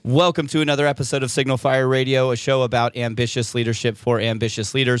Welcome to another episode of Signal Fire Radio, a show about ambitious leadership for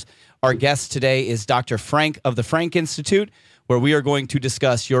ambitious leaders. Our guest today is Dr. Frank of the Frank Institute, where we are going to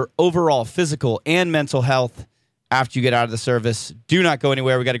discuss your overall physical and mental health after you get out of the service. Do not go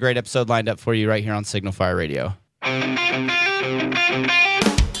anywhere. We got a great episode lined up for you right here on Signal Fire Radio.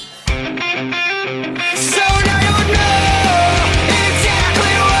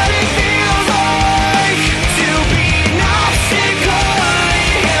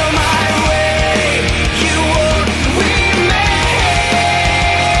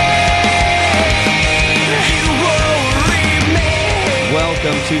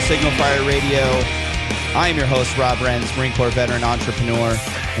 Welcome to Signal Fire Radio. I am your host, Rob Renz, Marine Corps veteran, entrepreneur,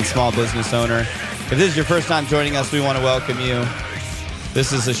 and small business owner. If this is your first time joining us, we want to welcome you.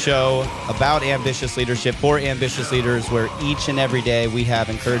 This is a show about ambitious leadership for ambitious leaders, where each and every day we have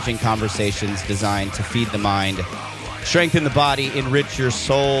encouraging conversations designed to feed the mind, strengthen the body, enrich your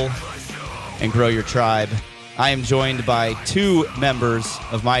soul, and grow your tribe. I am joined by two members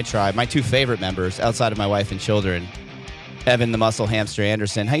of my tribe, my two favorite members outside of my wife and children. Evan the Muscle Hamster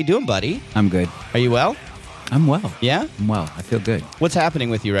Anderson. How you doing, buddy? I'm good. Are you well? I'm well. Yeah? I'm well. I feel good. What's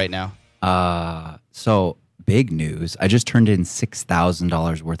happening with you right now? So big news. I just turned in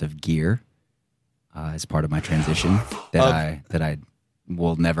 $6,000 worth of gear as part of my transition that I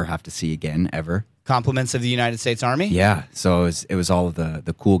will never have to see again, ever. Compliments of the United States Army? Yeah. So it was all of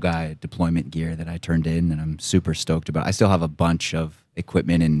the cool guy deployment gear that I turned in, and I'm super stoked about it. I still have a bunch of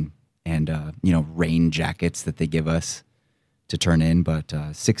equipment and rain jackets that they give us to turn in, but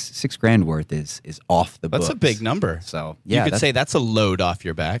six grand worth is off the books. That's a big number. So yeah, you could say that's a load off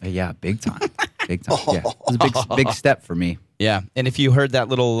your back. Yeah, big time. Big time. Yeah, it was a big step for me. Yeah, and if you heard that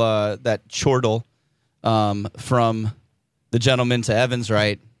little that chortle from the gentleman to Evan's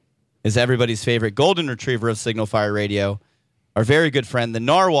right, is everybody's favorite golden retriever of Signal Fire Radio, our very good friend, the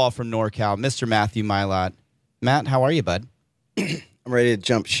narwhal from NorCal, Mr. Matthew Mylott. Matt, how are you, bud? I'm ready to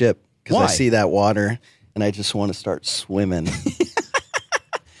jump ship because I see that water and I just want to start swimming.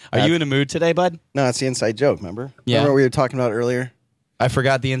 Are you in a mood today, bud? No, it's the inside joke, remember? Yeah. Remember what we were talking about earlier? I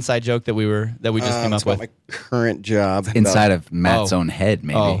forgot the inside joke that we just came up with. My current job. Inside of Matt's own head,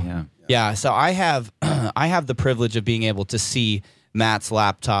 maybe. Oh. Yeah, so I have the privilege of being able to see Matt's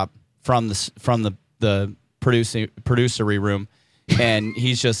laptop from the producery room, and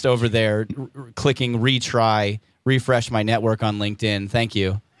he's just over there clicking retry, refresh my network on LinkedIn. Thank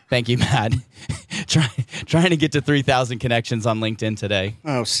you, Matt. Trying to get to 3,000 connections on LinkedIn today.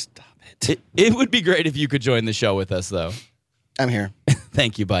 Oh, stop it. It would be great if you could join the show with us, though. I'm here.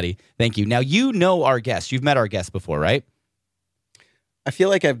 Thank you, buddy. Thank you. Now, you know our guest. You've met our guest before, right? I feel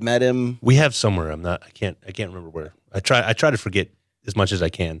like I've met him. We have somewhere. I can't remember where. I try to forget as much as I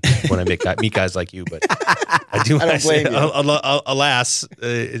can when I meet guys like you, but I do. I don't blame you. Alas,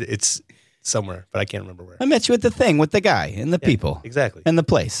 it's somewhere, but I can't remember where. I met you at the thing with the guy and the people. Exactly. And the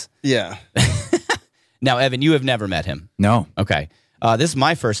place. Yeah. Now, Evan, you have never met him. No. Okay. This is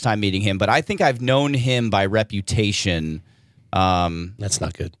my first time meeting him, but I think I've known him by reputation. That's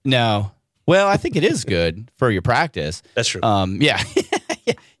not good. No. Well, I think it is good for your practice. That's true. Yeah.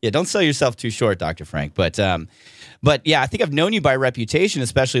 Yeah, don't sell yourself too short, Dr. Frank. But yeah, I think I've known you by reputation,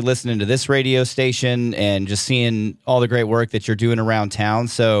 especially listening to this radio station and just seeing all the great work that you're doing around town.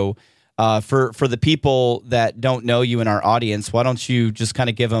 So for the people that don't know you in our audience, why don't you just kind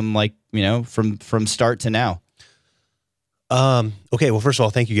of give them from start to now? Okay. Well, first of all,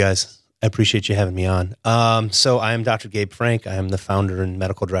 thank you guys. I appreciate you having me on. So I am Dr. Gabe Frank. I am the founder and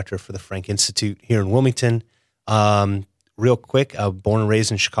medical director for the Frank Institute here in Wilmington. Real quick, I was born and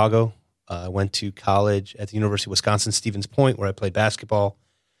raised in Chicago. I went to college at the University of Wisconsin, Stevens Point, where I played basketball.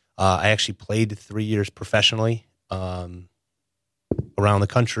 I actually played 3 years professionally around the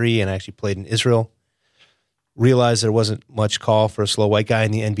country, and I actually played in Israel. Realized there wasn't much call for a slow white guy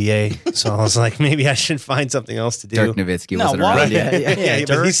in the NBA, so I was like, maybe I should find something else to do. Dirk Nowitzki wasn't around yet. Yeah,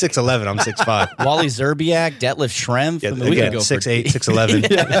 but he's 6'11", I'm 6'5". Wally Zerbiak, Detlef Schrempf. Yeah, we could go 6'8",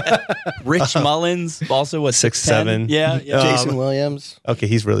 6'11". Rich Mullins, also a 6'7". Yeah. Jason Williams. Okay,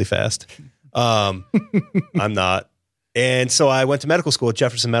 he's really fast. I'm not. And so I went to medical school at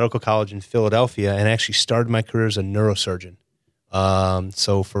Jefferson Medical College in Philadelphia and actually started my career as a neurosurgeon.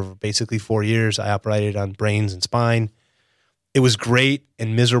 So for basically 4 years, I operated on brains and spine. It was great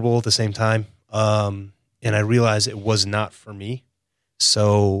and miserable at the same time. And I realized it was not for me.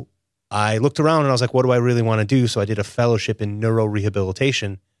 So I looked around and I was like, what do I really want to do? So I did a fellowship in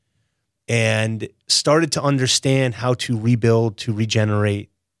neurorehabilitation and started to understand how to rebuild, to regenerate,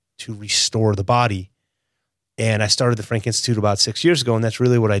 to restore the body. And I started the Frank Institute about 6 years ago, and that's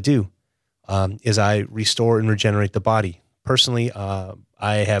really what I do, is I restore and regenerate the body. Personally, I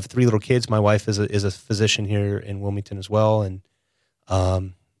I have 3 little kids. My wife is a physician here in Wilmington as well, and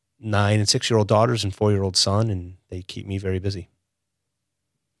 9 and 6-year-old daughters and 4-year-old son, and they keep me very busy.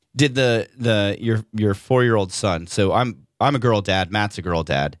 Did your 4-year-old son? So I'm a girl dad. Matt's a girl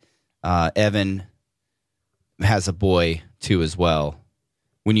dad. Evan has a boy too as well.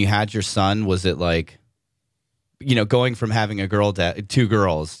 When you had your son, was it like, going from having a girl dad, 2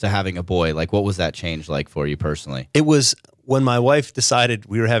 girls, to having a boy? Like, what was that change like for you personally? It was when my wife decided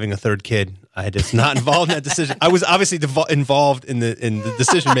we were having a 3rd kid. I was not involved in that decision. I was obviously involved in the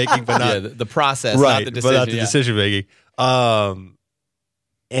decision making, but not the process, right, not the decision. but not the decision making.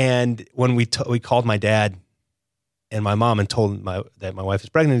 And when we called my dad and my mom and told that my wife is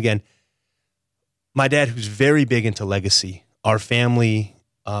pregnant again, my dad, who's very big into legacy, our family,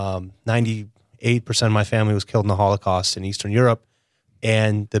 98% of my family was killed in the Holocaust in Eastern Europe,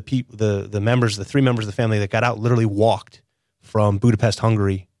 and the 3 members of the family that got out literally walked from Budapest,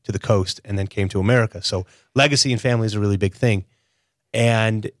 Hungary, to the coast, and then came to America. So legacy and family is a really big thing.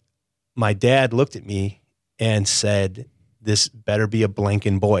 And my dad looked at me and said, "This better be a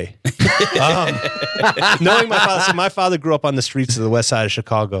blanking boy." Knowing my father, so my father grew up on the streets of the west side of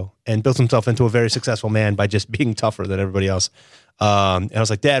Chicago and built himself into a very successful man by just being tougher than everybody else. And I was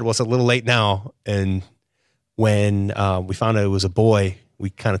like, "Dad, well, it's a little late now." And when we found out it was a boy,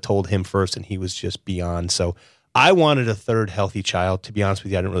 we kind of told him first, and he was just beyond. So I wanted a 3rd healthy child. To be honest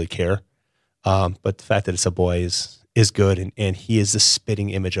with you, I didn't really care. But the fact that it's a boy is good, and he is the spitting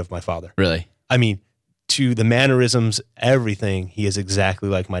image of my father. Really? I mean, to the mannerisms, everything, he is exactly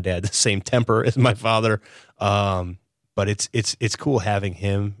like my dad. The same temper as my father. But it's cool having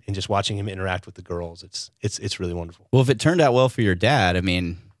him and just watching him interact with the girls. It's really wonderful. Well, if it turned out well for your dad, I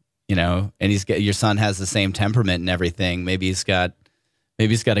mean, and your son has the same temperament and everything, maybe he's got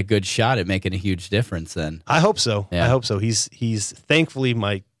a good shot at making a huge difference then. I hope so. Yeah. I hope so. He's thankfully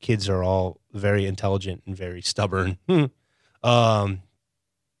my kids are all very intelligent and very stubborn.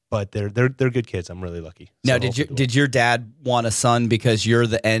 But they're good kids. I'm really lucky. Now, did your dad want a son because you're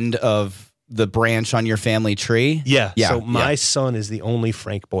the end of the branch on your family tree? Yeah. So my son is the only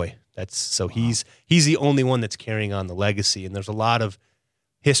Frank boy. He's the only one that's carrying on the legacy, and there's a lot of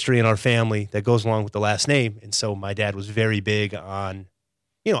history in our family that goes along with the last name. And so my dad was very big on,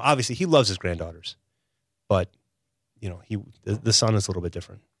 obviously he loves his granddaughters, but the son is a little bit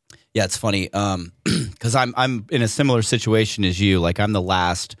different. Yeah, it's funny because I'm in a similar situation as you. Like, I'm the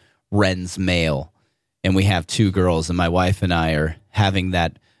last Wren's male, and we have 2 girls, and my wife and I are having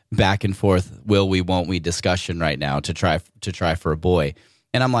that back and forth will we, won't we discussion right now to try for a boy.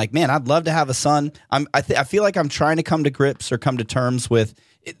 And I'm like, man, I'd love to have a son. I feel like I'm trying to come to grips or come to terms with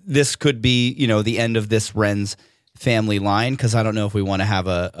this could be the end of this Wren's family line, because I don't know if we want to have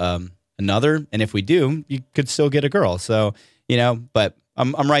another, and if we do, you could still get a girl. So but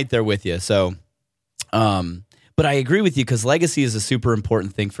I'm right there with you. So, but I agree with you because legacy is a super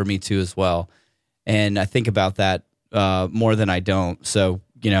important thing for me too as well, and I think about that more than I don't. So,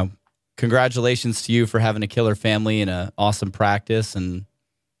 congratulations to you for having a killer family and an awesome practice. And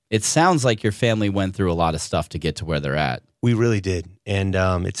it sounds like your family went through a lot of stuff to get to where they're at. We really did, and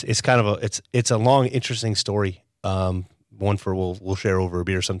it's kind of it's a long, interesting story. One we'll share over a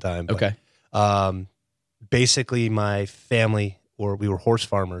beer sometime. But, Okay. Basically, my family, we were horse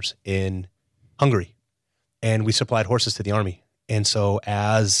farmers in Hungary, and we supplied horses to the army. And so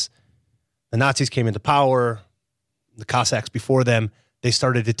as the Nazis came into power, the Cossacks before them, they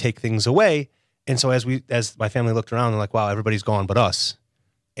started to take things away. And so as my family looked around, they're like, wow, everybody's gone but us.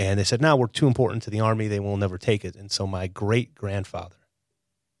 And they said, no, we're too important to the army. They will never take it. And so my great-grandfather,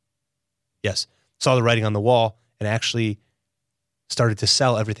 saw the writing on the wall and actually started to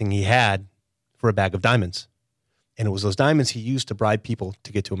sell everything he had for a bag of diamonds. And it was those diamonds he used to bribe people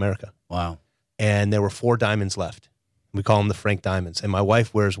to get to America. Wow. And there were 4 diamonds left. We call them the Frank diamonds. And my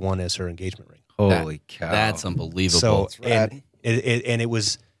wife wears one as her engagement ring. Holy cow. That's unbelievable. So, and it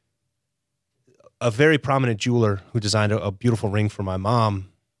was a very prominent jeweler who designed a beautiful ring for my mom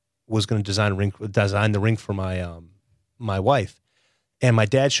was going to design the ring for my wife. And my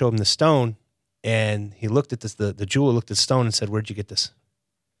dad showed him the stone, and he looked at this. The jeweler looked at the stone and said, "Where'd you get this?"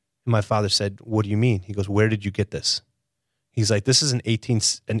 And my father said, "What do you mean?" He goes, "Where did you get this?" He's like, "This is an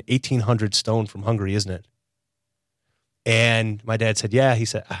 1800 stone from Hungary, isn't it?" And my dad said, "Yeah." He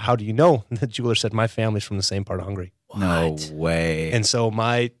said, "How do you know?" And the jeweler said, "My family's from the same part of Hungary." No way. And so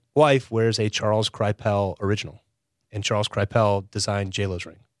my wife wears a Charles Krypel original, and Charles Krypel designed J-Lo's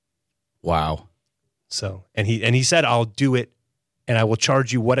ring. Wow. So, and he said, "I'll do it, and I will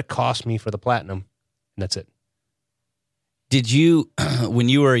charge you what it cost me for the platinum," and that's it. Did you, when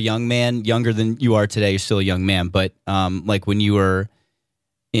you were a young man, younger than you are today, you're still a young man, but like when you were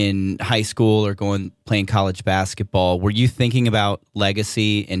in high school or playing college basketball, were you thinking about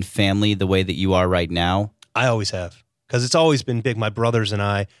legacy and family the way that you are right now? I always have, because it's always been big. My brothers and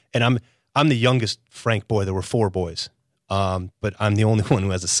I'm the youngest Frank boy. There were 4 boys, but I'm the only one who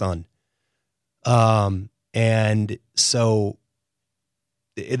has a son. And so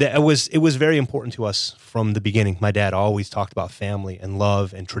it was very important to us from the beginning. My dad always talked about family and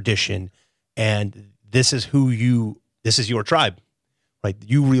love and tradition, and this is your tribe, right?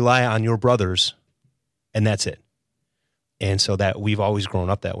 You rely on your brothers, and that's it. And so that we've always grown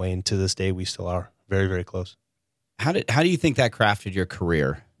up that way, and to this day we still are very, very close. How do you think that crafted your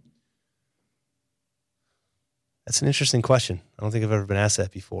career? That's an interesting question. I don't think I've ever been asked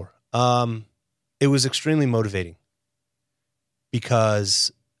that before. It was extremely motivating,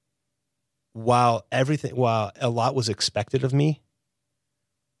 because while a lot was expected of me,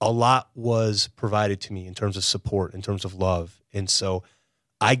 a lot was provided to me in terms of support, in terms of love. And so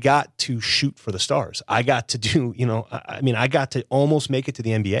I got to shoot for the stars. I got to do, I got to almost make it to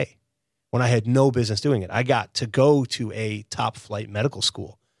the NBA when I had no business doing it. I got to go to a top flight medical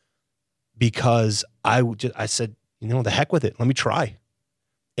school because I said, the heck with it. Let me try.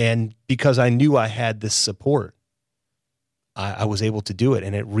 And because I knew I had this support, I was able to do it.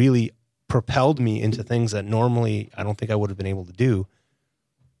 And it really propelled me into things that normally I don't think I would have been able to do.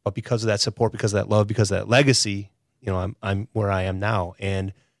 But because of that support, because of that love, because of that legacy, I'm where I am now.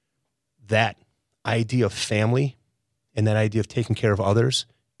 And that idea of family and that idea of taking care of others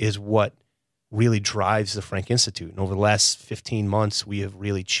is what really drives the Frank Institute. And over the last 15 months, we have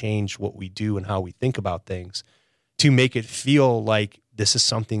really changed what we do and how we think about things to make it feel like this is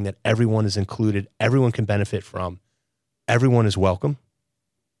something that everyone is included, everyone can benefit from, everyone is welcome.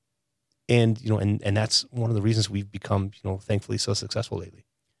 And, and that's one of the reasons we've become, thankfully so successful lately.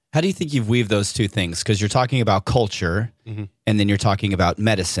 How do you think you've weaved those two things? Because you're talking about culture, and then you're talking about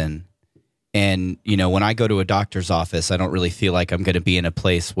medicine. And, when I go to a doctor's office, I don't really feel like I'm going to be in a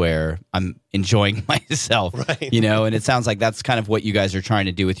place where I'm enjoying myself, right. And it sounds like that's kind of what you guys are trying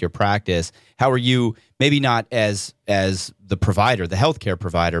to do with your practice. How are you, maybe not as the provider, the healthcare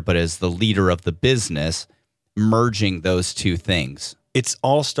provider, but as the leader of the business, merging those two things? It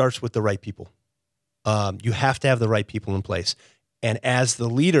all starts with the right people. You have to have the right people in place. And as the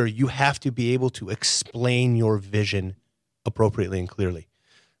leader, you have to be able to explain your vision appropriately and clearly.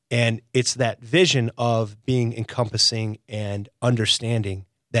 And it's that vision of being encompassing and understanding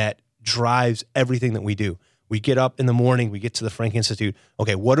that drives everything that we do. We get up in the morning, we get to the Frank Institute.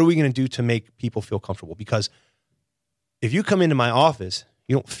 Okay, what are we going to do to make people feel comfortable? Because if you come into my office,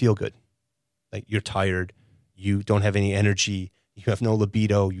 you don't feel good. Like you're tired, you don't have any energy, you have no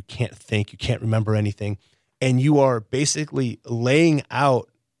libido, you can't think, you can't remember anything. And you are basically laying out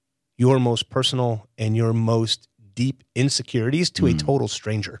your most personal and your most deep insecurities to a total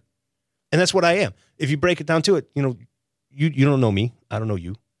stranger. And that's what I am. If you break it down to it, you don't know me. I don't know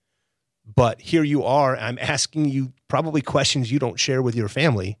you. But here you are. I'm asking you probably questions you don't share with your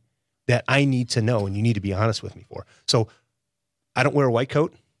family that I need to know and you need to be honest with me for. So I don't wear a white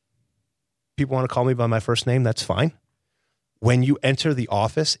coat. People want to call me by my first name. That's fine. When you enter the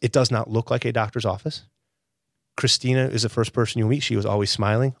office, it does not look like a doctor's office. Christina is the first person you'll meet. She was always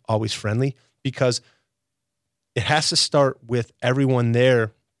smiling, always friendly, because it has to start with everyone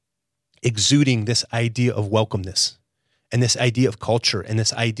there exuding this idea of welcomeness and this idea of culture and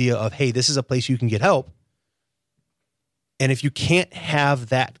this idea of, hey, this is a place you can get help. And if you can't have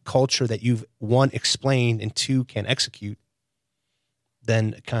that culture that you've, 1, explained and 2, can execute,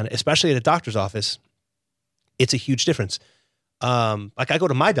 then kind of, especially at a doctor's office, it's a huge difference. Like I go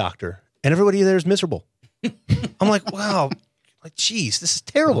to my doctor and everybody there is miserable. I'm like, wow, like, geez, this is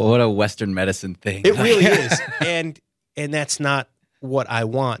terrible. What a Western medicine thing. It really is. And that's not what I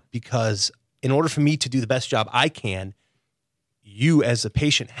want, because in order for me to do the best job I can, you as a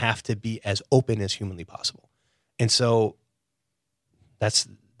patient have to be as open as humanly possible. And so that's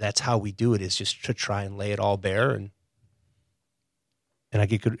how we do it, is just to try and lay it all bare. And I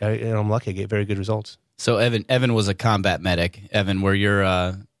get good, and I'm lucky I get very good results. So Evan was a combat medic. Evan, were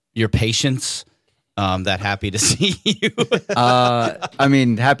your patients that happy to see you? I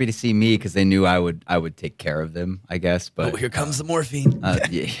mean, happy to see me because they knew I would take care of them, I guess. But here comes the morphine.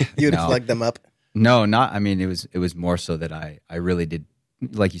 Yeah, You'd plug them up. No, not. I mean, it was more so that I really did,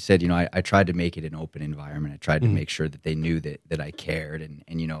 like you said, I tried to make it an open environment. I tried to make sure that they knew that I cared, and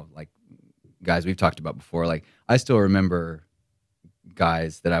like guys we've talked about before. Like I still remember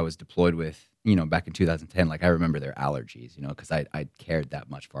guys that I was deployed with, back in 2010, like I remember their allergies, because I cared that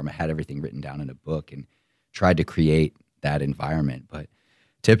much for them. I had everything written down in a book and tried to create that environment. But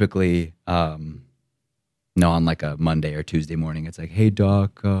typically, No, on like a Monday or Tuesday morning, it's like, "Hey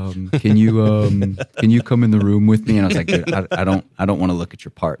doc, can you come in the room with me?" And I was like, "Dude, I don't want to look at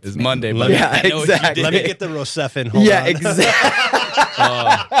your parts." It's man. Monday, buddy. Yeah, I know what you exactly. did. Let me get the Rosefin. Hold Yeah, on. exactly.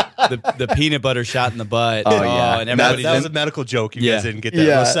 The peanut butter shot in the butt. Oh, yeah. And That everybody was a medical joke. You Yeah. guys didn't get that.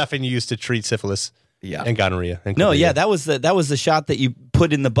 Yeah. Rosefin you used to treat syphilis Yeah. and gonorrhea. And No, chlamydia. yeah, that was the shot that you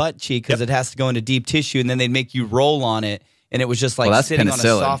put in the butt cheek because Yep. it has to go into deep tissue, and then they'd make you roll on it, and it was just like Well, that's sitting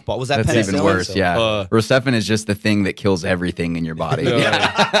penicillin. on a softball. Was that That's penicillin? even worse. Yeah, Rosefin is just the thing that kills everything in your body.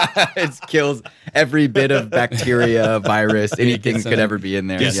 Yeah. It kills every bit of bacteria, virus, anything some- could ever be in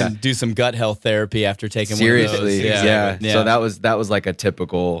there. Do some gut health therapy after taking Seriously, one of those. yeah. So that was like a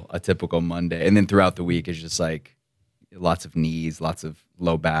typical Monday, and then throughout the week is just like lots of knees, lots of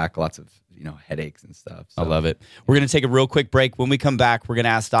low back, lots of headaches and stuff. I love it. We're going to take a real quick break. When we come back, we're going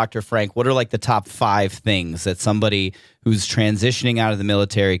to ask Dr. Frank, what are like the top 5 things that somebody who's transitioning out of the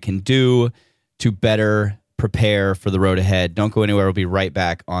military can do to better prepare for the road ahead? Don't go anywhere. We'll be right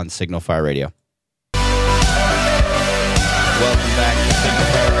back on Signal Fire Radio. Welcome back to Signal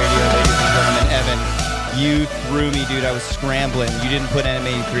Fire Radio, ladies and gentlemen. Evan, you threw me, dude. I was scrambling. You didn't put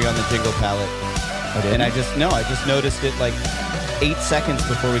NM83 on the jingle palette. And I just noticed it like 8 seconds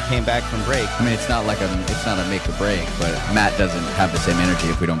before we came back from break. I mean, it's not a make or break, but Matt doesn't have the same energy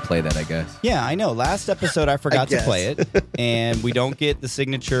if we don't play that, I guess. Yeah, I know. Last episode I forgot to play it, and we don't get the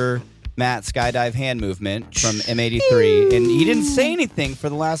signature Matt skydive hand movement from M83, and he didn't say anything for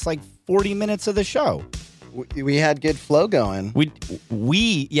the last like 40 minutes of the show. We had good flow going.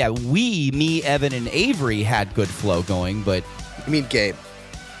 Me, Evan, and Avery had good flow going, but You mean Gabe?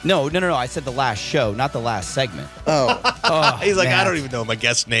 no. I said the last show, not the last segment. Oh, He's like, I Matt. don't even know my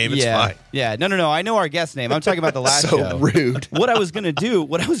guest's name. It's yeah, fine. yeah. No. I know our guest name. I'm talking about the last so show. rude. What I was gonna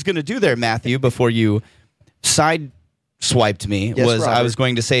do there, Matthew, before you swiped me, Yes, was I Robert. was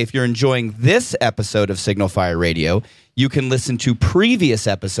going to say, if you're enjoying this episode of Signal Fire Radio, you can listen to previous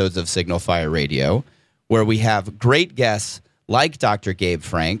episodes of Signal Fire Radio, where we have great guests like Dr. Gabe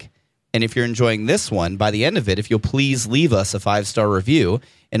Frank. And if you're enjoying this one, by the end of it, if you'll please leave us a 5-star review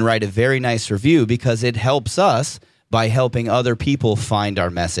and write a very nice review, because it helps us by helping other people find our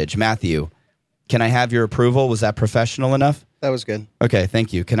message. Matthew, can I have your approval? Was that professional enough? That was good. Okay,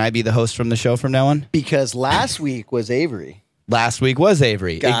 thank you. Can I be the host from the show from now on? Because last week was Avery. Last week was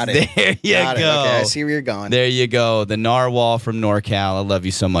Avery. Got it. There you Got it. go. Okay, I see where you're going. There you go. The narwhal from NorCal. I love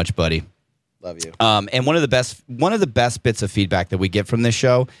you so much, buddy. Love you. And one of the best bits of feedback that we get from this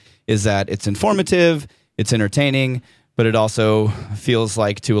show is that it's informative, it's entertaining, but it also feels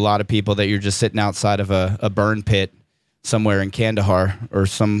like to a lot of people that you're just sitting outside of a burn pit somewhere in Kandahar or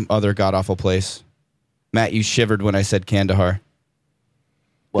some other god-awful place. Matt, you shivered when I said Kandahar.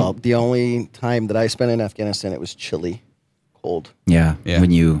 Well, the only time that I spent in Afghanistan, it was chilly, cold. Yeah, Yeah.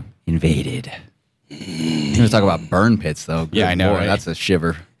 when you invaded. You want to talk about burn pits, though? Yeah, I know, Boy, right? That's a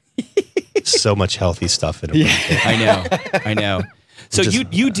shiver. So much healthy stuff in it. I know. So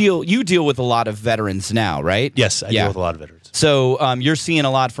you deal with a lot of veterans now, right? Yes, I deal with a lot of veterans. So you're seeing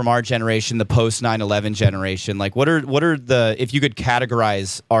a lot from our generation, the post 9/11 generation. Like, what are the, if you could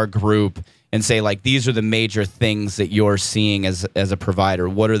categorize our group and say like these are the major things that you're seeing as a provider,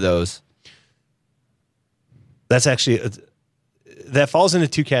 what are those? That's actually that falls into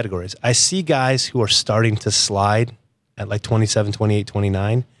 2 categories. I see guys who are starting to slide at like 27, 28,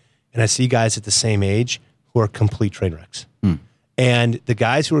 29, and I see guys at the same age who are complete train wrecks. And the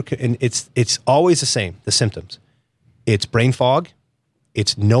guys who are, and it's always the same, the symptoms. It's brain fog,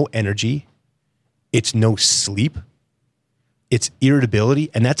 it's no energy, it's no sleep, it's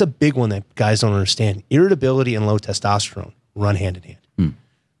irritability, and that's a big one that guys don't understand. Irritability and low testosterone run hand in hand.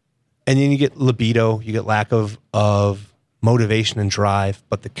 And then you get libido, you get lack of motivation and drive,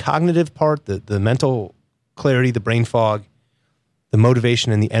 but the cognitive part, the mental clarity, the brain fog, the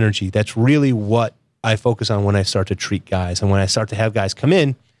motivation and the energy, that's really what I focus on when I start to treat guys. And when I start to have guys come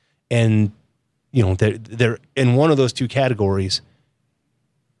in and, they're in one of those 2 categories,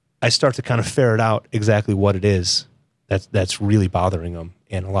 I start to kind of ferret out exactly what it is that's really bothering them.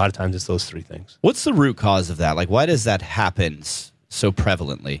 And a lot of times it's those 3 things. What's the root cause of that? Like, why does that happen so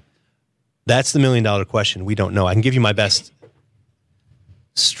prevalently? That's the $1 million question. We don't know. I can give you my best.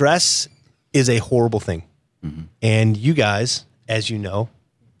 Stress is a horrible thing. And you guys, as you know,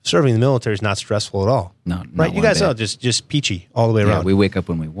 serving in the military is not stressful at all. No, not right? You one guys bit. know, just peachy all the way Yeah, around. we wake up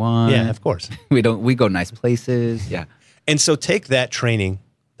when we want. Yeah, of course. We go nice places. Yeah. And so take that training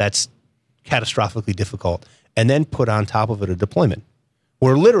that's catastrophically difficult and then put on top of it a deployment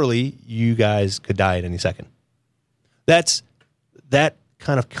where literally you guys could die at any second. That's that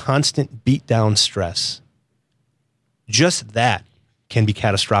kind of constant beat down stress. Just that can be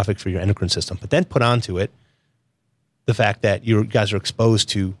catastrophic for your endocrine system. But then put onto it the fact that you guys are exposed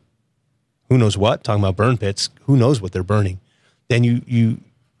to who knows what, talking about burn pits, who knows what they're burning. Then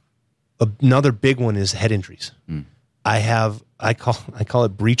another big one is head injuries. I call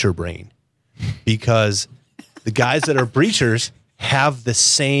it breacher brain, because the guys that are breachers have the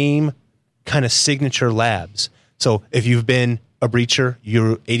same kind of signature labs. So if you've been a breacher,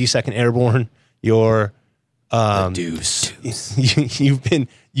 you're 82nd Airborne, you're Deuce.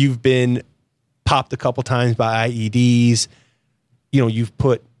 you've been popped a couple times by IEDs. You've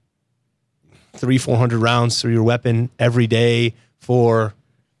put 300-400 rounds through your weapon every day for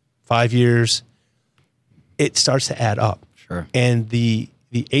 5 years. It starts to add up. Sure. And the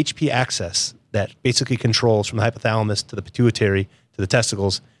HP axis that basically controls from the hypothalamus to the pituitary to the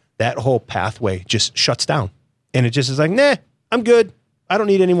testicles, that whole pathway just shuts down. And it just is like, nah, I'm good. I don't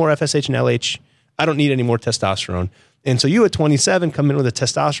need any more FSH and LH. I don't need any more testosterone. And so you at 27 come in with a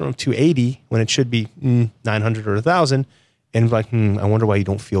testosterone of 280 when it should be 900 or 1,000, and like, I wonder why you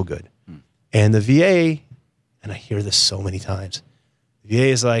don't feel good. And the VA, and I hear this so many times, the VA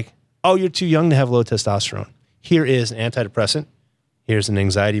is like, oh, you're too young to have low testosterone. Here is an antidepressant. Here's an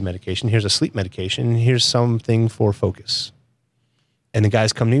anxiety medication. Here's a sleep medication. And here's something for focus. And the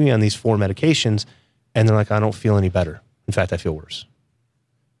guys come to me on these 4 medications, and they're like, I don't feel any better. In fact, I feel worse.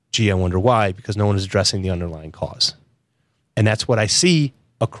 Gee, I wonder why, because no one is addressing the underlying cause. And that's what I see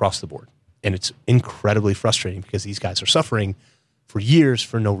across the board. And it's incredibly frustrating because these guys are suffering for years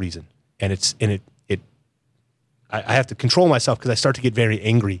for no reason. And I have to control myself because I start to get very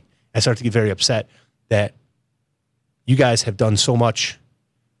angry. I start to get very upset that you guys have done so much,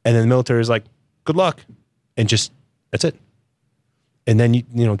 and then the military is like, good luck, and just, that's it. And then,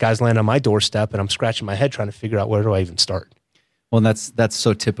 guys land on my doorstep, and I'm scratching my head trying to figure out where do I even start. Well, that's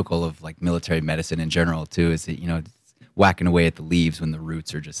so typical of like military medicine in general too, is that, it's whacking away at the leaves when the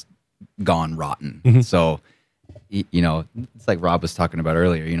roots are just gone rotten. Mm-hmm. So, it's like Rob was talking about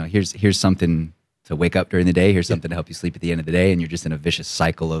earlier, here's something to wake up during the day. Here's something to help you sleep at the end of the day. And you're just in a vicious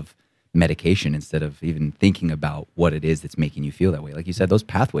cycle of medication instead of even thinking about what it is that's making you feel that way. Like you said, those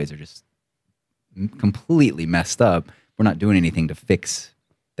pathways are just completely messed up. We're not doing anything to fix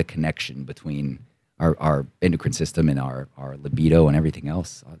the connection between our endocrine system and our libido and everything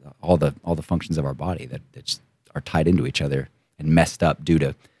else, all the functions of our body that just are tied into each other and messed up due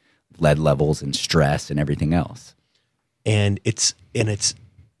to lead levels and stress and everything else. And it's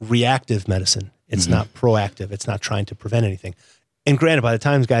reactive medicine. It's not proactive. It's not trying to prevent anything. And granted, by the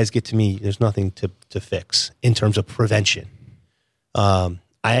time guys get to me, there's nothing to fix in terms of prevention. I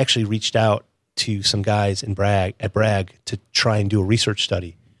actually reached out to some guys at Bragg to try and do a research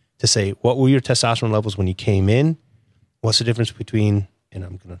study to say, what were your testosterone levels when you came in? What's the difference between, and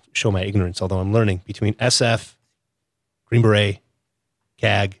I'm going to show my ignorance, although I'm learning, between SF, Green Beret,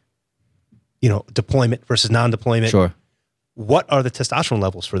 CAG, deployment versus non-deployment. Sure. What are the testosterone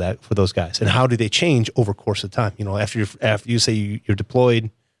levels for those guys, and how do they change over course of time? After you say you're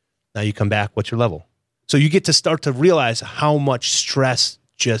deployed, now you come back, what's your level? So you get to start to realize how much stress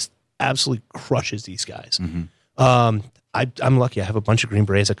just absolutely crushes these guys. I'm lucky. I have a bunch of Green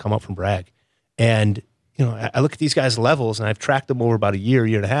Berets that come up from Bragg, and I look at these guys' levels, and I've tracked them over about a year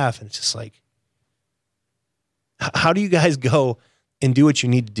and a half, and it's just like, how do you guys go and do what you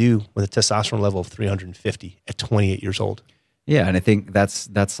need to do with a testosterone level of 350 at 28 years old? Yeah, and I think that's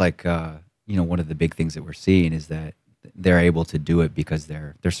like one of the big things that we're seeing is that they're able to do it because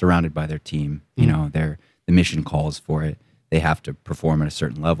they're surrounded by their team. The mission calls for it. They have to perform at a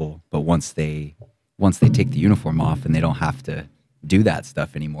certain level, but once they take the uniform off and they don't have to do that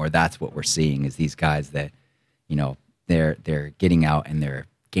stuff anymore, that's what we're seeing is these guys that they're getting out and they're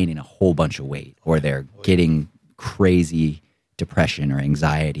gaining a whole bunch of weight, or they're getting crazy depression or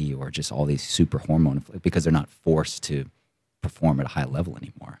anxiety or just all these super hormone because they're not forced to perform at a high level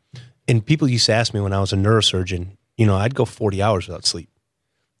anymore. And people used to ask me when I was a neurosurgeon, I'd go 40 hours without sleep.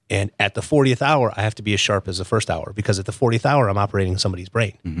 And at the 40th hour, I have to be as sharp as the first hour, because at the 40th hour, I'm operating somebody's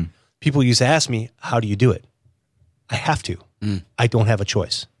brain. Mm-hmm. People used to ask me, how do you do it? I have to. I don't have a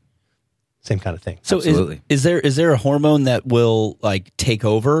choice. Same kind of thing. So is there a hormone that will like take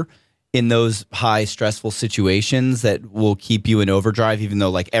over in those high stressful situations that will keep you in overdrive, even though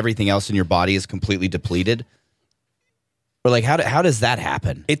like everything else in your body is completely depleted? Or like how does that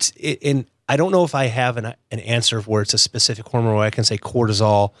happen? And I don't know if I have an answer where it's a specific hormone where I can say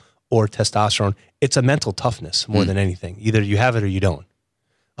cortisol or testosterone. It's a mental toughness more than anything. Either you have it or you don't.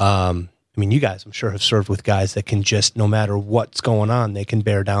 You guys, I'm sure, have served with guys that can just, no matter what's going on, they can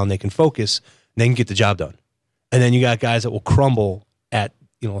bear down, they can focus, they can get the job done. And then you got guys that will crumble at,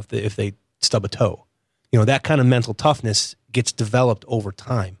 if they stub a toe. That kind of mental toughness gets developed over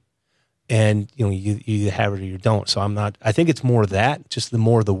time. and you either have it or you don't. So I think it's more that, just the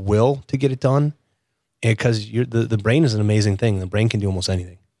more the will to get it done, and because the brain is an amazing thing. The brain can do almost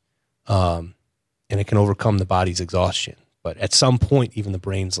anything, and it can overcome the body's exhaustion. But at some point, even the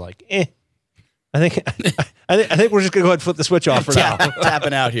brain's like, I think we're just gonna go ahead and flip the switch off for now.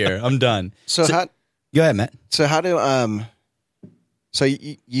 Tapping out here. I'm done. So how, go ahead, Matt. So how do so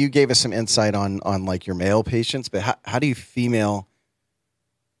you gave us some insight on like your male patients, but how do you female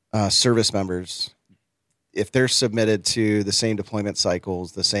service members, if they're submitted to the same deployment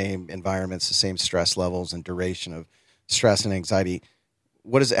cycles, the same environments, the same stress levels and duration of stress and anxiety,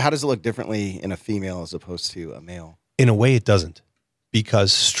 how does it look differently in a female as opposed to a male? In a way, it doesn't,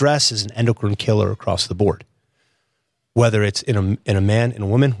 because stress is an endocrine killer across the board. Whether it's in a man, in a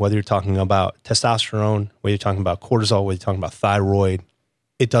woman, whether you're talking about testosterone, whether you're talking about cortisol, whether you're talking about thyroid,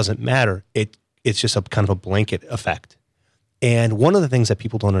 it doesn't matter. It's just a kind of a blanket effect. And one of the things that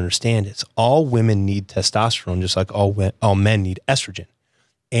people don't understand is all women need testosterone, just like all men need estrogen.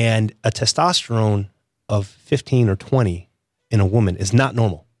 And a testosterone of 15 or 20 in a woman is not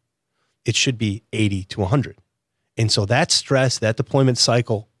normal. It should be 80 to 100. And so that stress, that deployment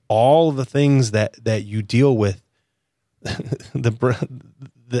cycle, all of the things that you deal with,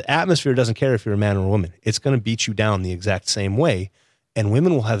 the atmosphere doesn't care if you're a man or a woman. It's going to beat you down the exact same way. And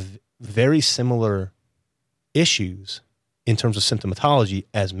women will have very similar issues in terms of symptomatology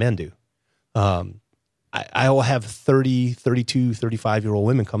as men do. I will have 30, 32, 35-year-old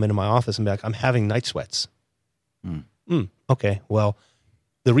women come into my office and be like, I'm having night sweats. Okay, well,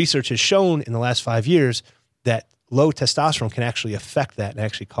 the research has shown in the last 5 years that low testosterone can actually affect that and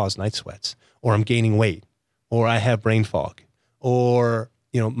actually cause night sweats. Or I'm gaining weight. Or I have brain fog. Or,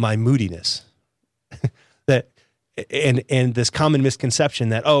 my moodiness. And this common misconception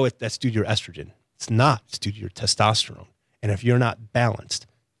that, that's due to your estrogen. It's not. It's due to your testosterone. And if you're not balanced,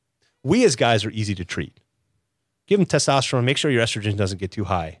 we as guys are easy to treat. Give them testosterone. Make sure your estrogen doesn't get too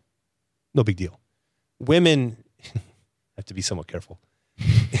high. No big deal. Women have to be somewhat careful.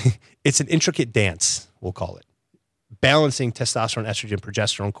 It's an intricate dance, we'll call it. Balancing testosterone, estrogen,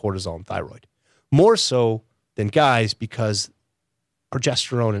 progesterone, cortisol, and thyroid. More so than guys, because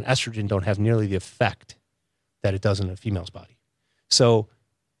progesterone and estrogen don't have nearly the effect that it does in a female's body. So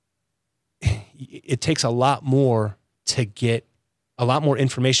it takes a lot more to get a lot more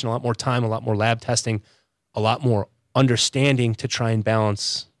information, a lot more time, a lot more lab testing, a lot more understanding to try and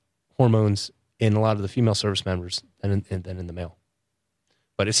balance hormones in a lot of the female service members than in the male.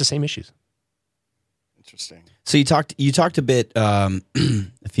 But it's the same issues. Interesting. So you talked a bit a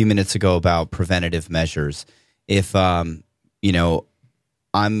few minutes ago about preventative measures. If if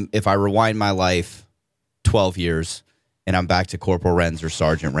I rewind my life 12 years and I'm back to Corporal Renz or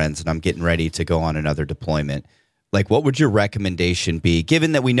Sergeant Renz and I'm getting ready to go on another deployment, like what would your recommendation be,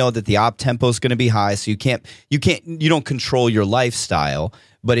 given that we know that the op tempo is going to be high, so you don't control your lifestyle,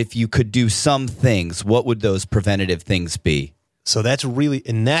 but if you could do some things, what would those preventative things be? So that's really,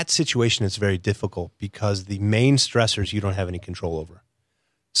 in that situation, it's very difficult because the main stressors you don't have any control over.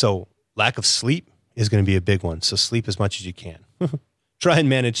 So lack of sleep is going to be a big one. So sleep as much as you can. Try and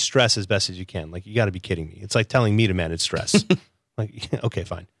manage stress as best as you can. Like, you got to be kidding me. It's like telling me to manage stress. Like, okay,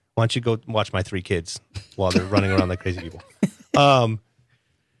 fine. Why don't you go watch my 3 kids while they're running around like crazy people?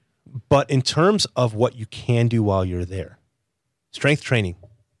 But in terms of what you can do while you're there, strength training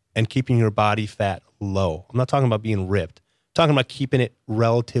and keeping your body fat low. I'm not talking about being ripped. I'm talking about keeping it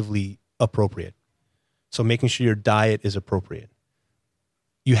relatively appropriate. So making sure your diet is appropriate.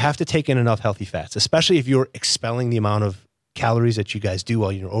 You have to take in enough healthy fats, especially if you're expelling the amount of calories that you guys do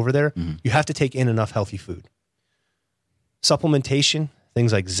while you're over there. Mm-hmm. You have to take in enough healthy food. Supplementation,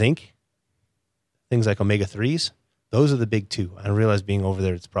 things like zinc, things like omega-3s, those are the big 2. I realize being over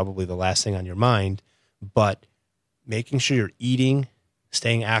there, it's probably the last thing on your mind, but making sure you're eating,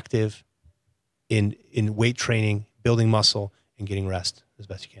 staying active in weight training, building muscle, and getting rest as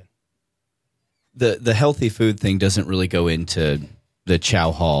best you can. The healthy food thing doesn't really go into the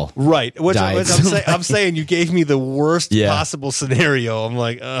Chow Hall. Right. Which I'm saying you gave me the worst possible scenario. I'm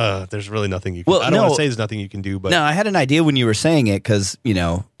like, there's really nothing you can do. I don't want to say there's nothing you can do, but no, I had an idea when you were saying it because,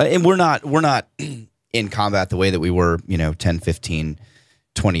 and we're not in combat the way that we were, 10, 15,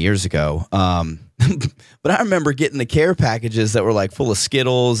 20 years ago. But I remember getting the care packages that were like full of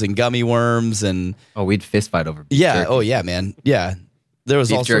Skittles and gummy worms and we'd fist fight over beef jerky. Oh yeah, man. Yeah. There was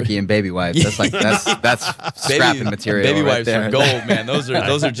beef also jerky and baby wipes. That's like that's scrapping material. Baby right wipes there. are gold, man. Those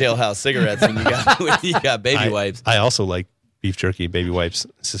are jailhouse cigarettes when you got baby wipes. I also like beef jerky, baby wipes.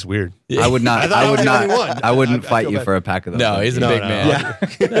 This is weird. I wouldn't fight you for a pack of those. No, he's a big man.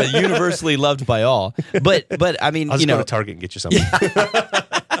 Yeah. Universally loved by all. But I mean, I'll just go to Target and get you something.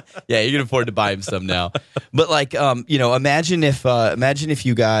 Yeah, you can afford to buy him some now. But like, imagine if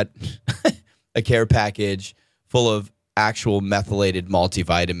you got a care package full of actual methylated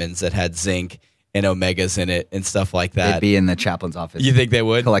multivitamins that had zinc and omegas in it and stuff like that. They'd be in the chaplain's office. You think they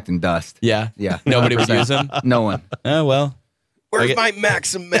would? Collecting dust. Yeah. Yeah. Nobody would use them? No one. Oh, well. Where's my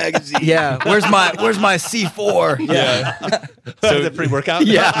Maxim magazine? Yeah. Where's my C4? Yeah. So the pre-workout.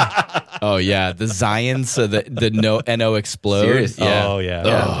 Yeah. Oh, yeah. The Zions, so the NO explode. Seriously? Yeah. Oh yeah.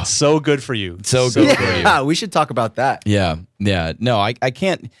 Ugh. So good for you. So good for you. Yeah. We should talk about that. Yeah. Yeah. No, I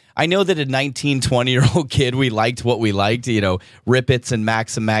can't. I know that a 19, 20-year-old kid, we liked what we liked, Rippets and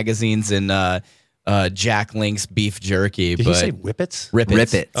Maxim magazines and Jack Link's beef jerky. Did but you say whippets? Rippets.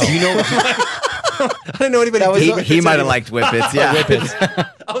 Rippets. Do you know? I didn't know anybody. did He might have liked whippets. Yeah. Whippets.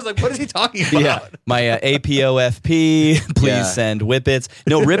 I was like, what is he talking about? Yeah. My APOFP, please Yeah. send Whippets.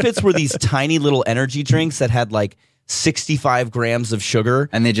 No, Rippets were these tiny little energy drinks that had like 65 grams of sugar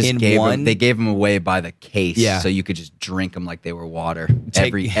And they just in gave one. them away by the case. Yeah. So you could just drink them like they were water.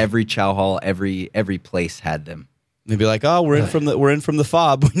 Take- Every chow hall, every place had them. They'd be like, "Oh, we're in from the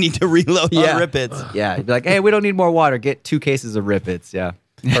fob. We need to reload Yeah. our Rippets." Yeah. You'd be like, hey, we don't need more water. Get 2 cases of Rippets. Yeah.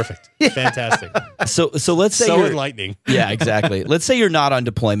 Perfect. Fantastic. So let's say So you're, enlightening. yeah, exactly. Let's say you're not on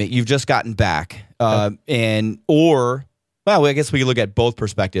deployment. You've just gotten back, well, I guess we can look at both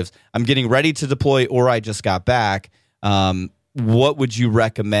perspectives. I'm getting ready to deploy, or I just got back. What would you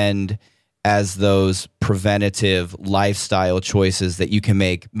recommend as those preventative lifestyle choices that you can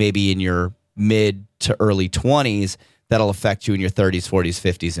make maybe in your mid to early 20s that'll affect you in your 30s, 40s,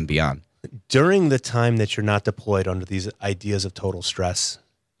 50s, and beyond? During the time that you're not deployed under these ideas of total stress,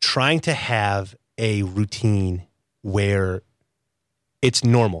 trying to have a routine where it's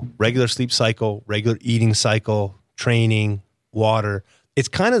normal, regular sleep cycle, regular eating cycle, training, water. It's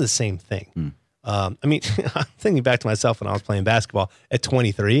kind of the same thing. I'm thinking back to myself when I was playing basketball at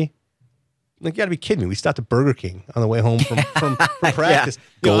 23. Like, you got to be kidding me. We stopped at Burger King on the way home from practice.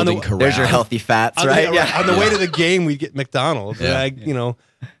 Yeah. On the- Golden Corral. There's your healthy fats, right? On the way to the game, we'd get McDonald's. Yeah.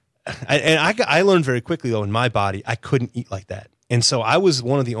 I learned very quickly, though, in my body, I couldn't eat like that. And so I was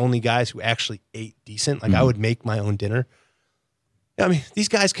one of the only guys who actually ate decent. Like, I would make my own dinner. I mean, these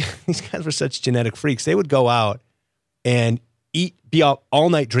guys were such genetic freaks. They would go out and be out all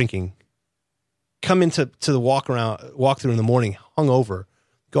night drinking, come into the walk through in the morning, hungover,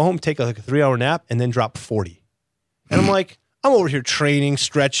 go home, take like a 3-hour nap, and then drop 40. And I'm like, I'm over here training,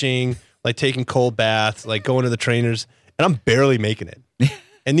 stretching, like taking cold baths, like going to the trainers, and I'm barely making it.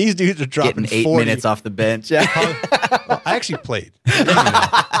 And these dudes are dropping Getting 8 40. minutes off the bench. Yeah. Well, I actually played.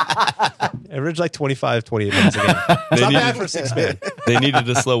 Average like 25, 28 minutes a game. It's not bad for a 6-man. They needed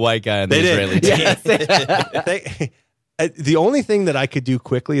a slow white guy on the They Israeli did. team. The only thing that I could do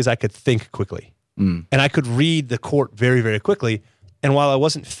quickly is I could think quickly. And I could read the court very, very quickly. And while I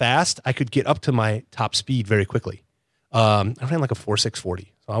wasn't fast, I could get up to my top speed very quickly. I ran like a 4.640.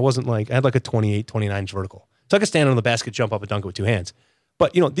 So I wasn't like, I had like a 28, 29 vertical. So I could stand on the basket, jump up and dunk it with 2 hands.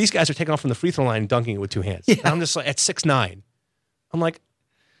 But, these guys are taking off from the free throw line and dunking it with 2 hands. Yeah. And I'm just like, at 6'9", I'm like,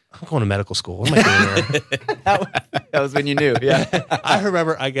 I'm going to medical school. What am I doing there? That was when you knew. Yeah. I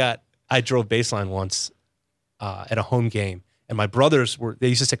remember I drove baseline once at a home game, and my brothers they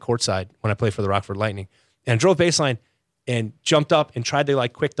used to sit courtside when I played for the Rockford Lightning, and I drove baseline and jumped up and tried to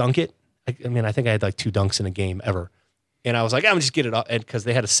like quick dunk it. I think I had like 2 dunks in a game ever, and I was like, I'm gonna just get it up, and because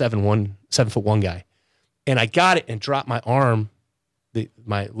they had a 7'1" guy, and I got it and dropped my arm,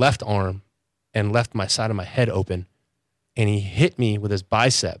 my left arm, and left my side of my head open, and he hit me with his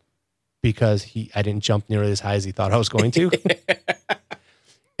bicep because I didn't jump nearly as high as he thought I was going to.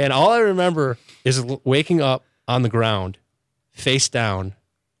 And all I remember is waking up on the ground, face down,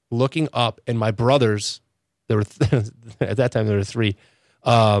 looking up, and my brothers, there were at that time there were 3,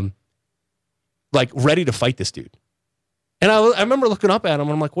 like ready to fight this dude. And I remember looking up at him,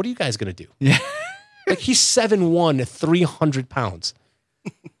 and I'm like, "What are you guys gonna do?" Yeah. Like, he's 7'1", 300 pounds.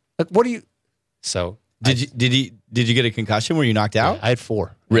 Like, what are you? So Did you get a concussion? Were you knocked out? I had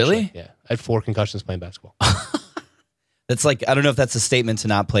 4. Really? Actually. Yeah, I had 4 concussions playing basketball. That's like, I don't know if that's a statement to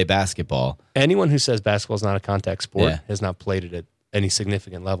not play basketball. Anyone who says basketball is not a contact sport Yeah. has not played it at any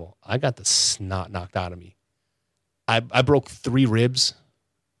significant level. I got the snot knocked out of me. I broke 3 ribs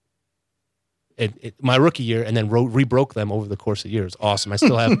my rookie year, and then re-broke them over the course of years. Awesome. I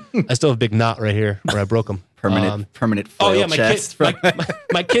still have a big knot right here where I broke them. Permanent foil chest.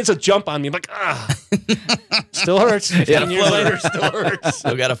 My kids will jump on me. I'm like, still hurts. 10 years later, still hurts.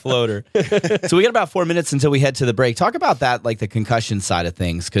 Still got a floater. So we got about 4 minutes until we head to the break. Talk about that, like the concussion side of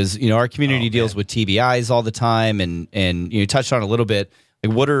things, because our community deals with TBIs all the time, and you touched on it a little bit.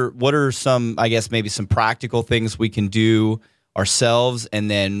 Like, what are some, I guess, maybe some practical things we can do ourselves, and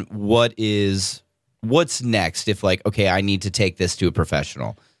then what's next if like, okay, I need to take this to a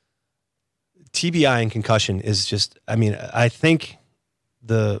professional? TBI and concussion is just, I mean, I think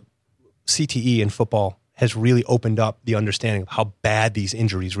the CTE in football has really opened up the understanding of how bad these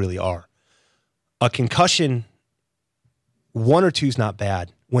injuries really are. A concussion, 1 or 2 is not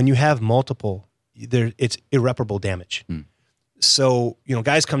bad. When you have multiple, it's irreparable damage. So,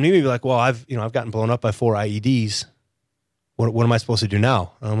 guys come to me and be like, well, I've gotten blown up by 4 IEDs. What am I supposed to do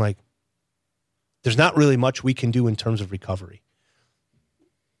now? And I'm like, there's not really much we can do in terms of recovery.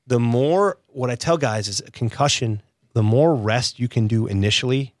 What I tell guys is a concussion, the more rest you can do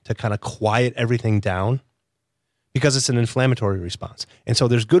initially to kind of quiet everything down, because it's an inflammatory response. And so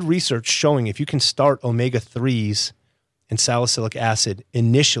there's good research showing if you can start omega-3s and salicylic acid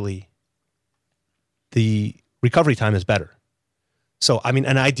initially, the recovery time is better. So, I mean,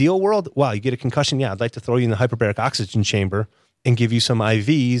 an ideal world, wow, you get a concussion, yeah, I'd like to throw you in the hyperbaric oxygen chamber and give you some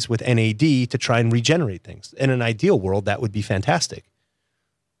IVs with NAD to try and regenerate things. In an ideal world, that would be fantastic.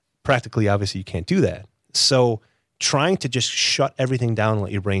 Practically, obviously, you can't do that. So trying to just shut everything down and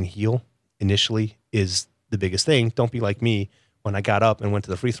let your brain heal initially is the biggest thing. Don't be like me when I got up and went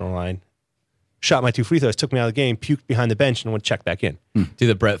to the free throw line, shot my 2 free throws, took me out of the game, puked behind the bench, and went check back in. Do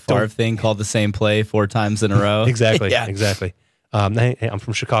the Brett Favre thing, call the same play 4 times in a row. Exactly, Yeah. exactly. Hey, I'm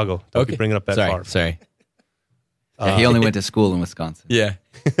from Chicago. Don't be bringing up Brett Favre. Sorry. Yeah, he only went to school in Wisconsin. Yeah.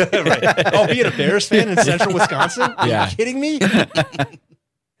 Right. Oh, being a Bears fan in central Wisconsin? Are Yeah. you kidding me?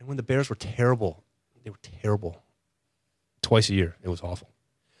 And when the Bears were terrible, they were terrible. Twice a year. It was awful.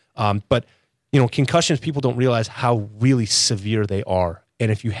 But, concussions, people don't realize how really severe they are. And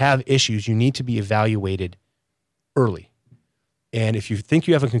if you have issues, you need to be evaluated early. And if you think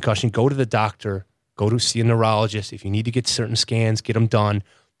you have a concussion, go to the doctor, go to see a neurologist. If you need to get certain scans, get them done.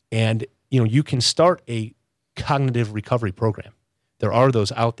 And, you can start a cognitive recovery program. There are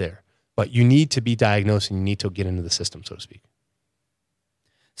those out there, but you need to be diagnosed and you need to get into the system, so to speak.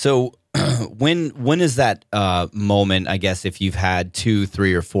 So when is that moment, I guess, if you've had 2,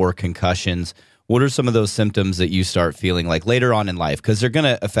 3, or 4 concussions, what are some of those symptoms that you start feeling like later on in life? Because they're going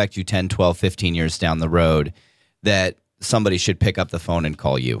to affect you 10, 12, 15 years down the road, that somebody should pick up the phone and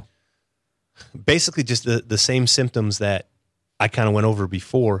call you. Basically just the same symptoms that I kind of went over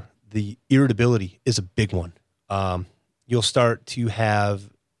before. The irritability is a big one. You'll start to have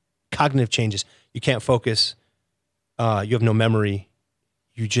cognitive changes. You can't focus. You have no memory.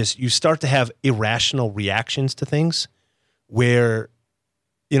 You start to have irrational reactions to things where,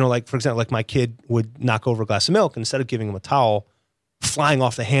 like, for example, like my kid would knock over a glass of milk, and instead of giving him a towel, flying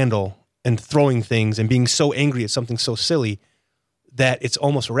off the handle and throwing things and being so angry at something so silly that it's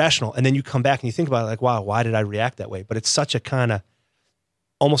almost irrational. And then you come back and you think about it like, wow, why did I react that way? But it's such a kind of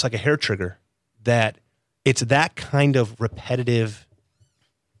almost like a hair trigger that it's that kind of repetitive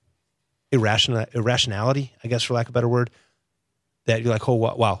irrationality, I guess, for lack of a better word, that you're like, oh,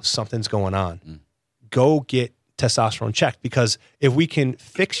 wow, something's going on. Go get testosterone checked, because if we can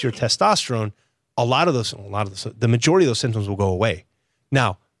fix your testosterone, the majority of those symptoms will go away.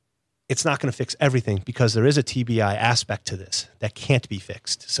 Now, it's not going to fix everything, because there is a TBI aspect to this that can't be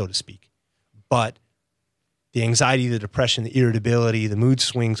fixed, so to speak. But the anxiety, the depression, the irritability, the mood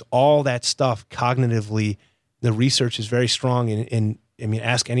swings, all that stuff cognitively, the research is very strong. And I mean,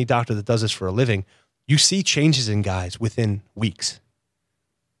 ask any doctor that does this for a living. You see changes in guys within weeks.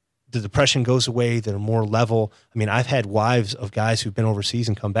 The depression goes away. They're more level. I mean, I've had wives of guys who've been overseas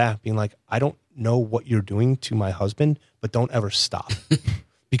and come back being like, I don't know what you're doing to my husband, but don't ever stop.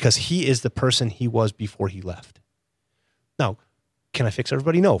 Because he is the person he was before he left. Now, can I fix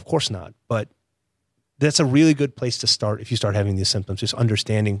everybody? No, of course not. But that's a really good place to start if you start having these symptoms, just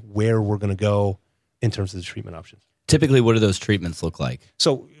understanding where we're going to go in terms of the treatment options. Typically, what do those treatments look like?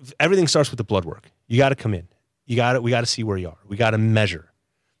 So everything starts with the blood work. You got to come in. We got to see where you are. We got to measure.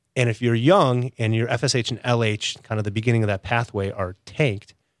 And if you're young and your FSH and LH, kind of the beginning of that pathway, are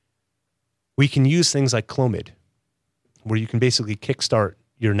tanked, we can use things like Clomid, where you can basically kickstart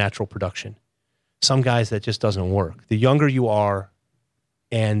your natural production. Some guys, that just doesn't work. The younger you are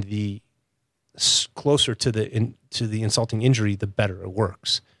and the closer to the insulting injury, the better it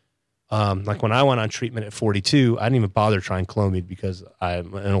works. Like when I went on treatment at 42, I didn't even bother trying Clomid because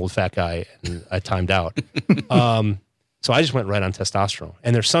I'm an old fat guy and I timed out. So I just went right on testosterone.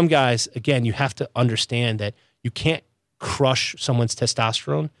 And there's some guys, again, you have to understand that you can't crush someone's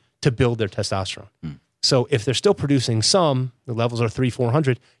testosterone to build their testosterone. So if they're still producing some, the levels are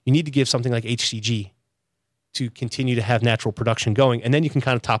 300-400, you need to give something like HCG to continue to have natural production going. And then you can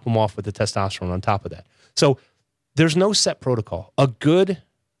kind of top them off with the testosterone on top of that. So there's no set protocol. A good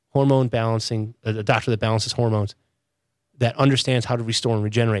hormone balancing, a doctor that balances hormones, that understands how to restore and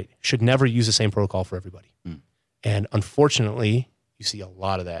regenerate should never use the same protocol for everybody. And unfortunately, you see a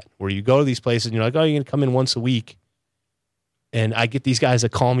lot of that where you go to these places and you're like, oh, you're going to come in once a week. And I get these guys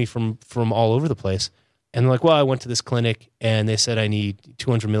that call me from all over the place. And they're like, well, I went to this clinic and they said I need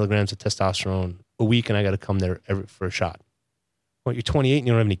 200 milligrams of testosterone a week and I got to come there for a shot. Well, you're 28 and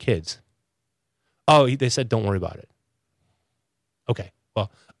you don't have any kids. Oh, they said, don't worry about it. Okay,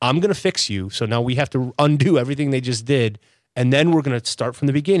 well, I'm going to fix you. So now we have to undo everything they just did. And then we're going to start from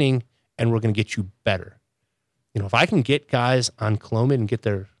the beginning and we're going to get you better. You know, if I can get guys on Clomid and get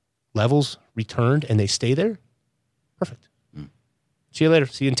their levels returned and they stay there, perfect. See you later.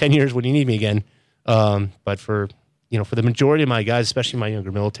 See you in 10 years when you need me again. But for the majority of my guys, especially my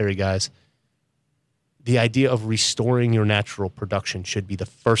younger military guys, the idea of restoring your natural production should be the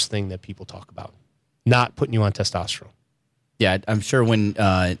first thing that people talk about, not putting you on testosterone. Yeah, I'm sure when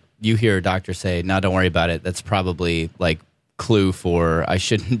you hear a doctor say, "No, don't worry about it," that's probably like clue for I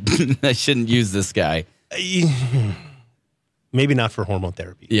shouldn't I shouldn't use this guy. Maybe not for hormone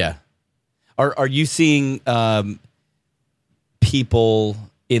therapy. Yeah. Are you seeing people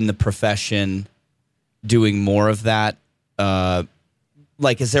in the profession doing more of that?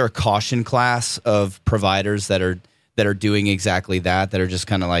 Like, is there a caution class of providers that are doing exactly that are just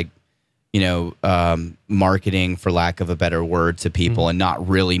kind of like, marketing, for lack of a better word, to people and not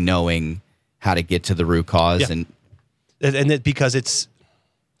really knowing how to get to the root cause? Yeah. And because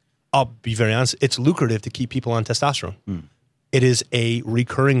I'll be very honest, it's lucrative to keep people on testosterone. It is a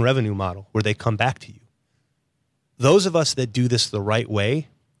recurring revenue model where they come back to you. Those of us that do this the right way,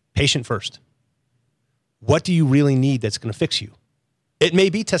 patient first. What do you really need that's going to fix you? It may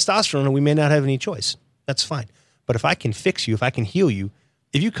be testosterone and we may not have any choice. That's fine. But if I can fix you, if I can heal you,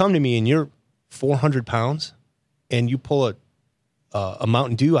 if you come to me and you're 400 pounds and you pull a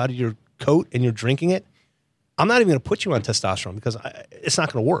Mountain Dew out of your coat and you're drinking it, I'm not even going to put you on testosterone because it's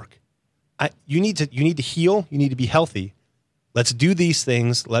not going to work. You need to heal. You need to be healthy. Let's do these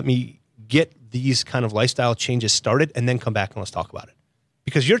things. Let me get these kind of lifestyle changes started and then come back and let's talk about it.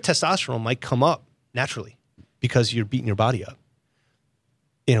 Because your testosterone might come up naturally because you're beating your body up.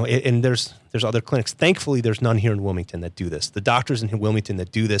 And there's other clinics. Thankfully, there's none here in Wilmington that do this. The doctors in Wilmington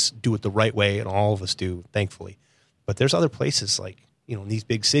that do this do it the right way, and all of us do, thankfully. But there's other places like, in these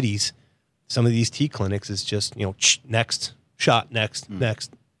big cities, some of these T clinics is just, next, shot, next.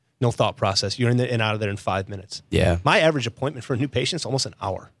 No thought process. You're in there and out of there in 5 minutes. Yeah. My average appointment for a new patient is almost an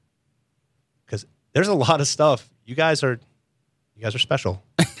hour. Because there's a lot of stuff. You guys are special.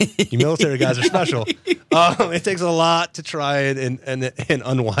 You military guys are special. It takes a lot to try and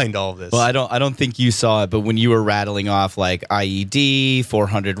unwind all of this. Well, I don't think you saw it, but when you were rattling off like IED,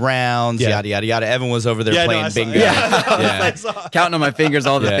 400 rounds, yada yada yada, Evan was over there playing bingo. Counting on my fingers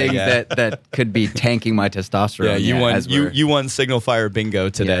all the things that could be tanking my testosterone. Yeah, you won Signal Fire bingo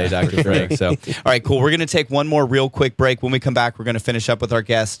today, Dr. Frank. So, all right, cool. We're going to take one more real quick break. When we come back, we're going to finish up with our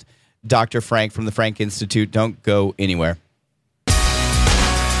guest, Dr. Frank from the Frank Institute. Don't go anywhere.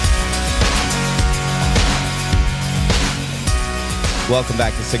 Welcome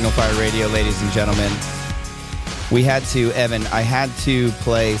back to Signal Fire Radio, ladies and gentlemen. I had to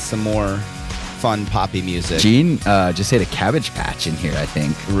play some more fun poppy music. Gene just hit a Cabbage Patch in here, I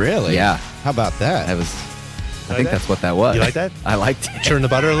think. Really? Yeah. How about that? I think that's what that was. You like that? I liked it. Churn the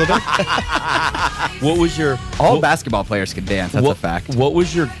butter a little bit? What was your... All basketball players can dance, that's a fact. What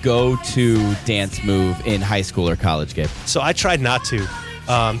was your go-to dance move in high school or college, Gabe? So I tried not to.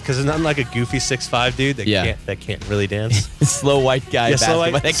 Because there's nothing like a goofy 6'5" dude that can't really dance. Slow white guy. So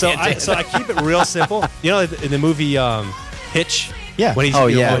I keep it real simple. In the movie Hitch. Yeah. When he's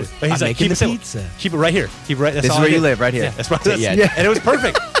he's like, keep it simple. Pizza. Keep it right here. Keep it right. That's this is where you live, right here. Yeah, that's right. And it was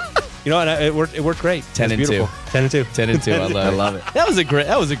perfect. And it worked great. 10 and 2. 10 and 2. 10 and 2. I love it. That was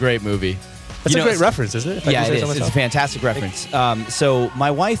a great movie. That's a great reference, isn't it? Yeah, it is. It's a fantastic reference. So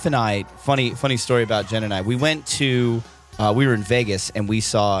my wife and I, funny story about Jen and I. We went to. We were in Vegas and we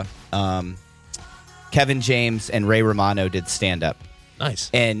saw Kevin James and Ray Romano did stand-up.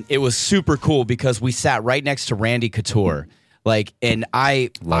 Nice. And it was super cool because we sat right next to Randy Couture. And I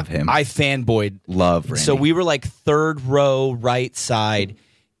love him. I fanboyed. Love Randy. So we were like third row, right side,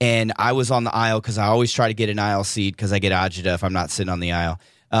 and I was on the aisle because I always try to get an aisle seat because I get agita if I'm not sitting on the aisle.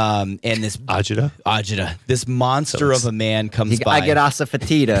 And this agita, this monster of a man comes by. I get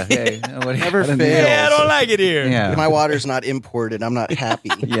asafatida. Hey, never fails. Yeah, I don't like it here. Yeah. My water's not imported. I'm not happy.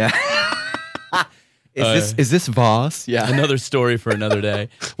 Yeah. Is this Voss? Yeah. Another story for another day.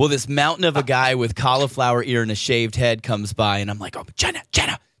 Well, this mountain of a guy with cauliflower ear and a shaved head comes by, and I'm like, oh, Jenna,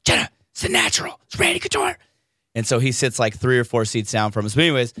 it's the natural. It's Randy Couture. And so he sits like 3 or 4 seats down from us. But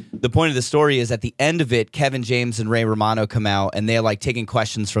anyways, the point of the story is at the end of it, Kevin James and Ray Romano come out and they're like taking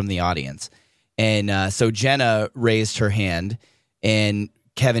questions from the audience. And so Jenna raised her hand and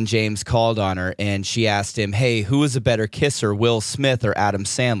Kevin James called on her and she asked him, hey, who is a better kisser, Will Smith or Adam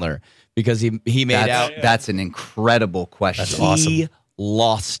Sandler? Because he made out. That's an incredible question. That's awesome. He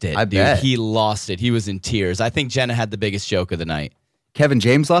lost it, I dude. bet. He lost it. He was in tears. I think Jenna had the biggest joke of the night. Kevin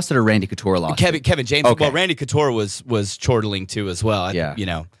James lost it or Randy Couture lost it? Kevin James. Okay. Well, Randy Couture was chortling too as well. Yeah.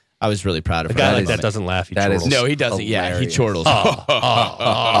 I was really proud of A her. guy That like is- that doesn't laugh. He that is- chortles. No, he doesn't. Yeah, he Hilarious. chortles.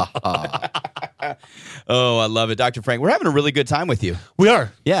 Oh, I love it, Dr. Frank. We're having a really good time with you. We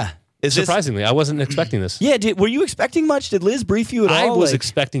are. Yeah. Is this? Surprisingly, I wasn't expecting this. Yeah. Were you expecting much? Did Liz brief you at I all? was Like-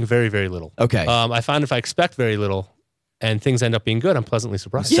 expecting very, very little. Okay. I find if I expect very little and things end up being good, I'm pleasantly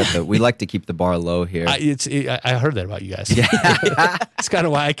surprised. Except that we like to keep the bar low here. I heard that about you guys. It's kind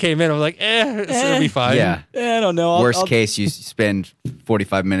of why I came in. I was like, it'll be fine. yeah. I don't know. Worst case, you spend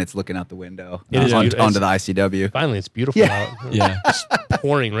 45 minutes looking out the window It is beautiful. onto the ICW. Finally, it's beautiful Yeah. out. Yeah. It's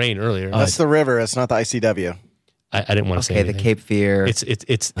pouring rain earlier. That's the river. It's not the ICW. I didn't want to say Okay, the anything. Cape Fear.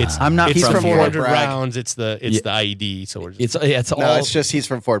 It's I'm not it's from from here. 400 Bragg. rounds. It's the IED. So we're just, It's all. No, it's just he's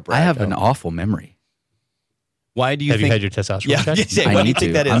from Fort Bragg. I have an awful memory. Why do you have think? you had your testosterone Yeah. check? Yeah, I what do you need think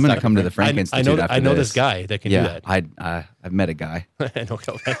to. that is? I'm going to Dr. come to the Frank? Frank Institute I know, after I know this. this guy that can Yeah, do that. I've met a guy. I know.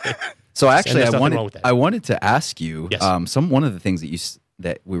 So actually, there's I nothing wrong with wanted that. I wanted to ask you. Yes. One of the things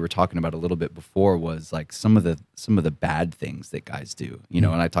that we were talking about a little bit before was like some of the bad things that guys do. You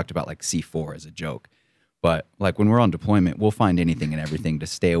know, and I talked about like C4 as a joke, but like when we're on deployment, we'll find anything and everything to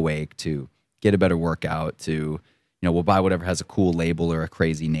stay awake, to get a better workout, to we'll buy whatever has a cool label or a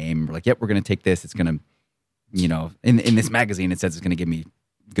crazy name. We're like, yep, we're going to take this. It's going to, in this magazine, it says it's going to give me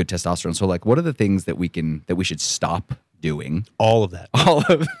good testosterone. So like, what are the things that we should stop doing? All of that. All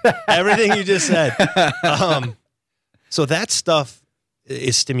of that. Everything you just said. So that stuff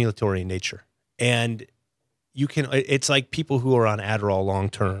is stimulatory in nature. And it's like people who are on Adderall long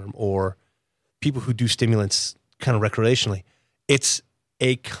term or people who do stimulants kind of recreationally. It's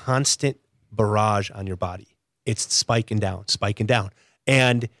a constant barrage on your body. It's spiking down.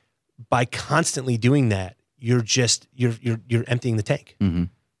 And by constantly doing that, you're emptying the tank. Mm-hmm.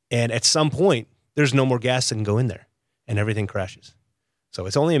 And at some point, there's no more gas that can go in there and everything crashes. So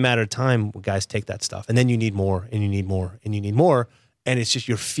it's only a matter of time when guys take that stuff. And then you need more and you need more and you need more. And it's just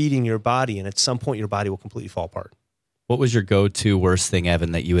you're feeding your body. And at some point, your body will completely fall apart. What was your go-to worst thing,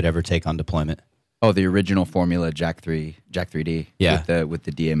 Evan, that you would ever take on deployment? Oh, the original formula Jack 3D. Yeah. With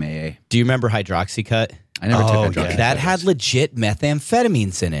the DMAA. Do you remember Hydroxycut? I never Oh, took a drug. yeah. That had legit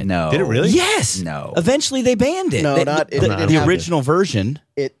methamphetamines in it. No. Did it really? Yes. No. Eventually, they banned it. No, They- not- the, it the didn't original version.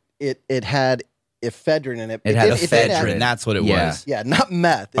 It had ephedrine in it. It had did have- ephedrine. That's what it Yeah. was. Yeah, not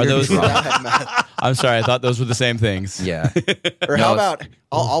meth. Are those- It had meth. I'm sorry. I thought those were the same things. Yeah. Or No, how it's- about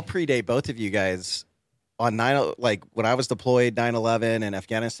I'll predate both of you guys on when I was deployed 9/11 in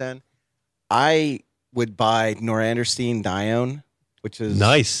Afghanistan. I would buy norandrostene Dione, which is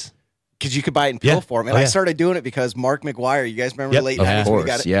Nice. because you could buy it in pill Yeah. form, and Oh, I yeah. started doing it because Mark McGuire. You guys remember Yep. late Of 90s? We got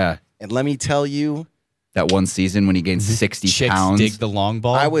course. it. Yeah. And let me tell you, That one season when he gained 60 Chicks pounds, dig the long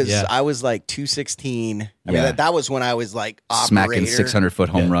ball. I was Yeah. like 216. I Yeah. mean that was when I was like smacking operator. 600-foot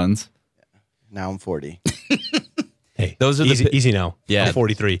home Yeah. runs. Now I'm 40. Hey, Those are the easy, pi- easy now. Yeah. I'm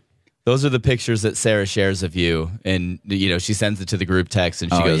 43. Those are the pictures that Sarah shares of you, and she sends it to the group text, and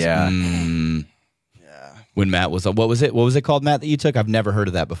she Oh, goes, yeah. Yeah. When Matt was, what was it? What was it called, Matt? That you took? I've never heard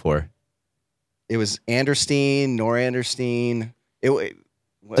of that before. It was androstene, norandrostene.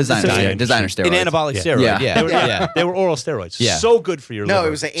 Designer Designer steroids. An anabolic Yeah. steroid. Yeah. Yeah. They were, Yeah. they were oral steroids. Yeah. So good for your No, liver.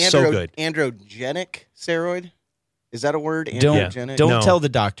 it was an so good. androgenic steroid. Is that a word? Don't Androgenic? don't No. tell the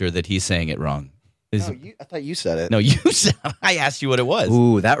doctor that he's saying it wrong. Is- No, I thought you said it. no, you. said- I asked you what it was.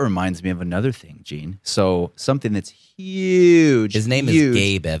 Ooh, that reminds me of another thing, Gene. So something that's huge. His name is huge.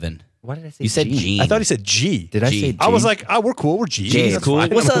 Gabe, Evan. What did I say? You said Gene. I thought he said G. Did I G. say Gene? I was like, we're cool. We're G. Gabe. That's Cool.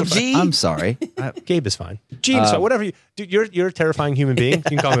 fine. What's up, G? I'm sorry. Gabe is fine. Gene is fine. Whatever you dude, you're a terrifying human being. You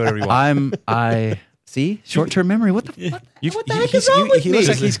can call me whatever you want. I see short-term memory. What the fuck? What the heck is wrong with he looks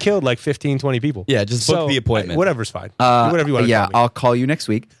me? like he's killed like 15, 20 people. Yeah, just book the appointment. Whatever's fine. Do whatever you want to Yeah, call me. I'll call you next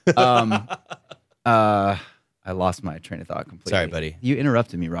week. I lost my train of thought completely. Sorry, buddy. You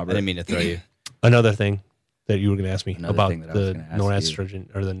interrupted me, I Robert. didn't mean to throw you. Another thing that you were going to ask me Another about thing that I was the gonna ask you.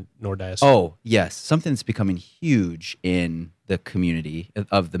 norestrogen or the nordiazepine. Oh, yes. Something that's becoming huge in the community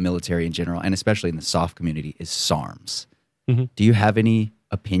of the military in general, and especially in the soft community, is SARMs. Mhm. Do you have any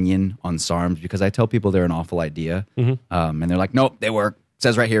opinion on SARMs? Because I tell people they're an awful idea, and they're like, nope, they work. It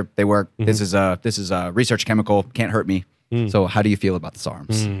says right here, they work. This is a research chemical. Can't hurt me. So how do you feel about the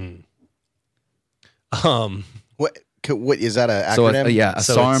SARMs? What is that an So acronym? a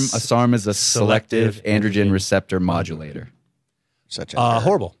So SARM. it's A SARM is a selective selective androgen receptor modulator. Such a nerd.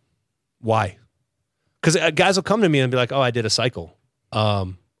 Horrible. Why? Because guys will come to me and be like, "Oh, I did a cycle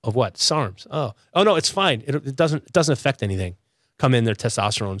of what SARMs? Oh, no, it's fine. It doesn't affect anything. Come in, their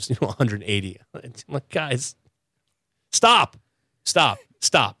testosterone's 180. I'm like, guys, stop,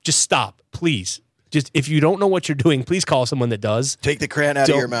 just stop, please. Just if you don't know what you're doing, please call someone that does. Take the crayon out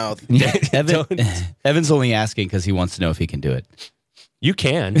of your mouth. Evan's only asking because he wants to know if he can do it. You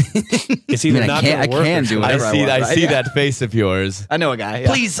can. It's either not going to work. I can or do try. whatever I want. I right? see Yeah. that face of yours. I know a guy. Yeah.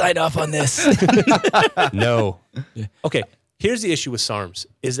 Please sign off on this. No. Okay. Here's the issue with SARMs: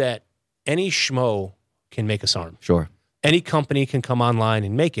 is that any schmo can make a SARM. Sure. Any company can come online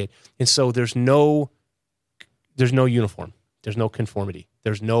and make it, and so there's no uniform, there's no conformity,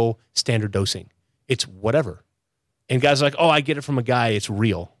 there's no standard dosing. It's whatever. And guys are like, "Oh, I get it from a guy. It's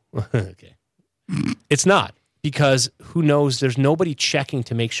real." Okay, it's not, because who knows? There's nobody checking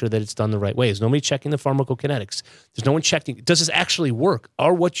to make sure that it's done the right way. There's nobody checking the pharmacokinetics. There's no one checking. Does this actually work?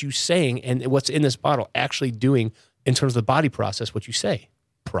 Are what you saying and what's in this bottle actually doing in terms of the body process what you say?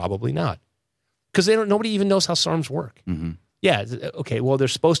 Probably not. Because nobody even knows how SARMs work. Mm-hmm. Yeah, okay, well, they're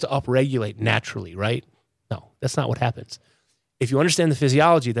supposed to upregulate naturally, right? No, that's not what happens. If you understand the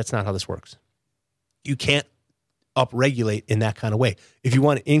physiology, that's not how this works. You can't upregulate in that kind of way. If you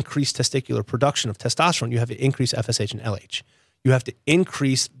want to increase testicular production of testosterone, you have to increase FSH and LH. You have to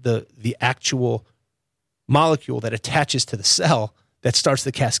increase the actual molecule that attaches to the cell that starts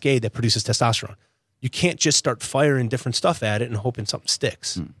the cascade that produces testosterone. You can't just start firing different stuff at it and hoping something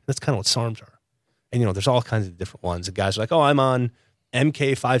sticks. That's kind of what SARMs are. And, there's all kinds of different ones. The guys are like, "Oh, I'm on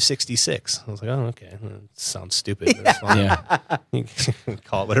MK566. I was like, "Oh, okay. That sounds stupid. That's fine." Yeah. You can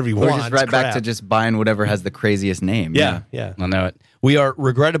call it whatever you Or want. just right It's back crap. to just buying whatever has the craziest name. Yeah. I know it. We are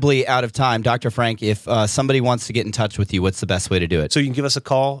regrettably out of time. Dr. Frank, if somebody wants to get in touch with you, what's the best way to do it? So you can give us a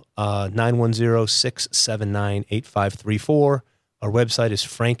call, 910-679-8534. Our website is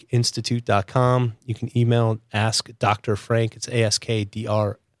frankinstitute.com. You can email Ask Dr. Frank. It's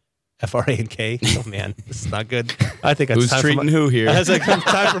ASKDRFRANK. Oh, man, this is not good. I think it's Who's time treating for who here? It's like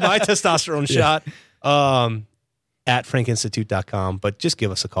time for my testosterone shot at frankinstitute.com. But just give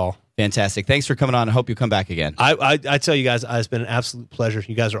us a call. Fantastic. Thanks for coming on. I hope you come back again. I tell you guys, it's been an absolute pleasure.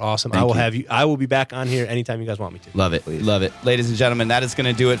 You guys are awesome. I will be back on here anytime you guys want me to. Love it. Love it. Ladies and gentlemen, that is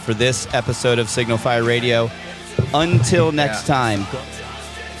going to do it for this episode of Signal Fire Radio. Until next time.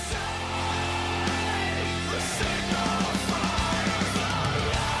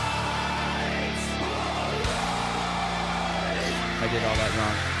 I did all that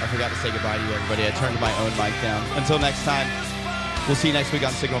wrong. I forgot to say goodbye to you, everybody. I turned my own mic down. Until next time, we'll see you next week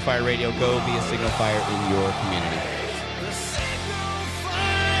on Signal Fire Radio. Go be a Signal Fire in your community.